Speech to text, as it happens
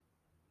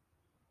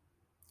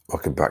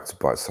Welcome back to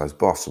Bite Size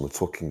Boss, and we're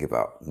talking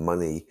about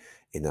money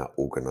in our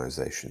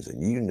organizations.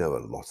 And you know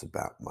a lot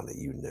about money.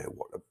 You know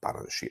what a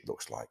balance sheet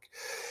looks like.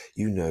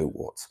 You know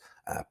what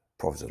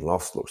profit and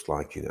loss looks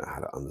like. You know how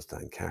to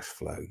understand cash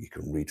flow. You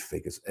can read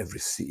figures. Every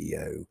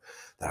CEO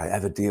that I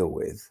ever deal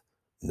with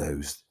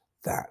knows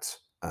that,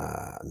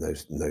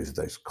 knows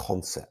those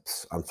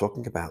concepts. I'm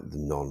talking about the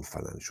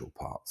non-financial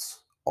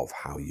parts of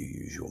how you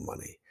use your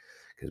money,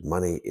 because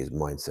money is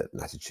mindset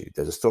and attitude.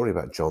 There's a story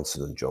about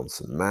Johnson and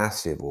Johnson,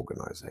 massive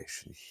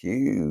organization,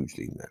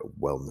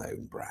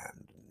 well-known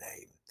brand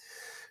name,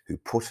 who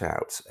put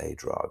out a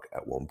drug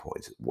at one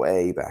point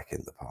way back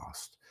in the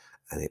past,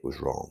 and it was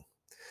wrong.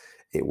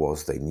 They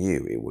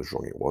knew it was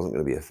wrong. It wasn't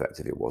going to be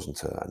effective. It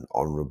wasn't an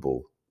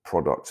honorable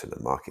product in the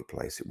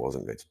marketplace. It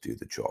wasn't going to do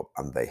the job.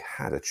 And they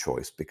had a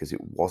choice, because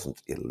it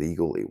wasn't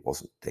illegal. It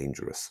wasn't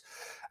dangerous.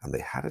 And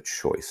they had a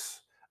choice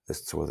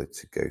as to whether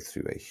to go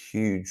through a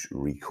huge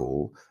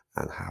recall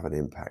and have an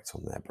impact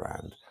on their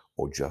brand,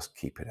 or just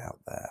keep it out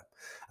there.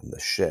 And the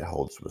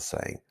shareholders were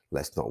saying,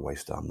 let's not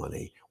waste our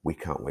money. We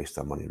can't waste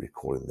our money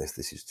recalling this.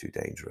 This is too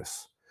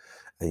dangerous.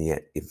 And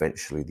yet,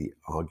 eventually, the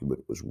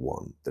argument was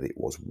won that it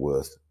was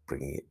worth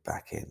bringing it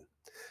back in.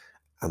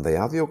 And they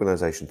are the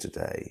organization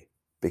today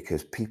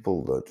because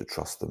people learned to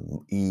trust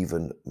them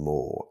even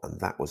more. And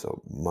that was a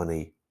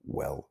money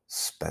well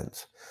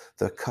spent.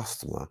 The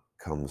customer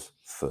comes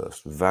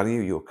first.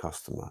 Value your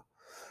customer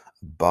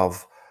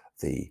above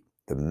the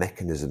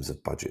mechanisms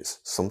of budgets.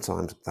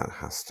 Sometimes that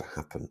has to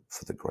happen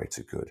for the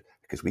greater good,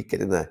 because we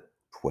get in a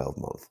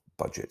 12-month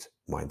budget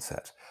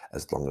mindset.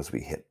 As long as we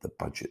hit the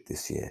budget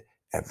this year,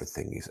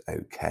 everything is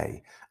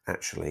okay.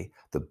 Actually,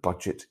 the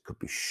budget could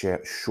be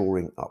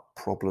shoring up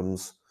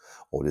problems,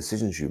 or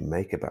decisions you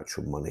make about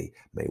your money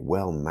may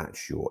well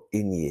match your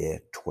in-year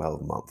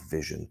 12-month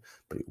vision,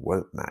 but it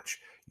won't match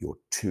your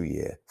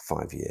 2-year,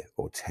 5-year,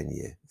 or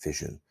 10-year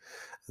vision.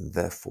 And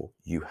therefore,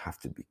 you have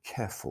to be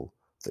careful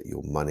that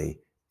your money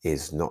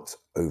is not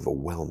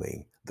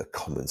overwhelming the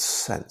common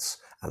sense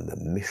and the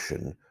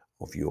mission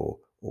of your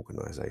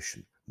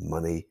organization.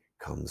 Money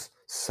comes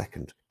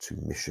second to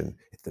mission.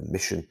 If the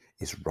mission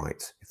is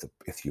right,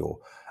 if your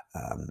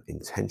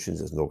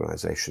intentions as an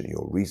organization,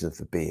 your reason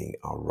for being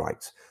are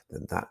right,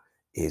 then that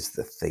is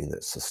the thing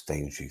that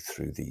sustains you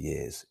through the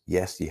years.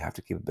 Yes, you have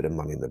to keep a bit of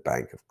money in the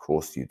bank. Of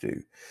course you do.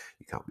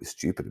 You can't be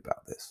stupid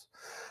about this.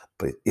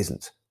 But it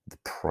isn't the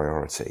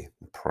priority.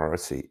 The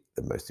priority,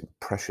 the most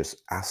precious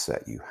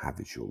asset you have,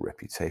 is your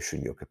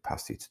reputation, your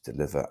capacity to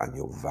deliver, and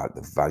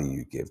the value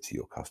you give to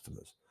your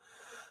customers.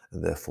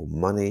 And therefore,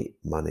 money,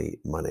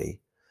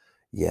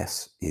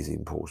 yes, is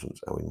important,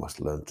 and we must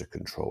learn to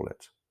control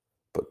it.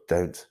 But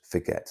don't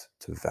forget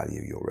to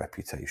value your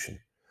reputation.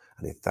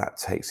 And if that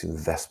takes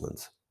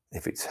investment,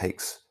 if it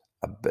takes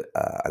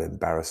an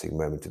embarrassing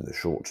moment in the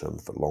short term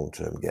for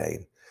long-term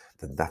gain,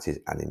 then that is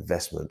an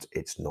investment.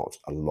 It's not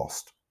a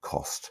lost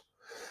cost.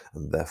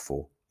 And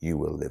therefore, you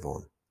will live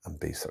on and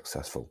be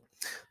successful.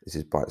 This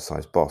is Bite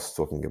Size Boss,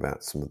 talking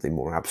about some of the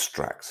more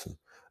abstract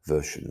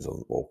versions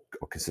or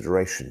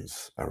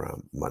considerations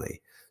around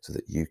money, so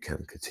that you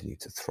can continue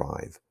to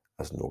thrive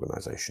as an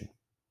organization.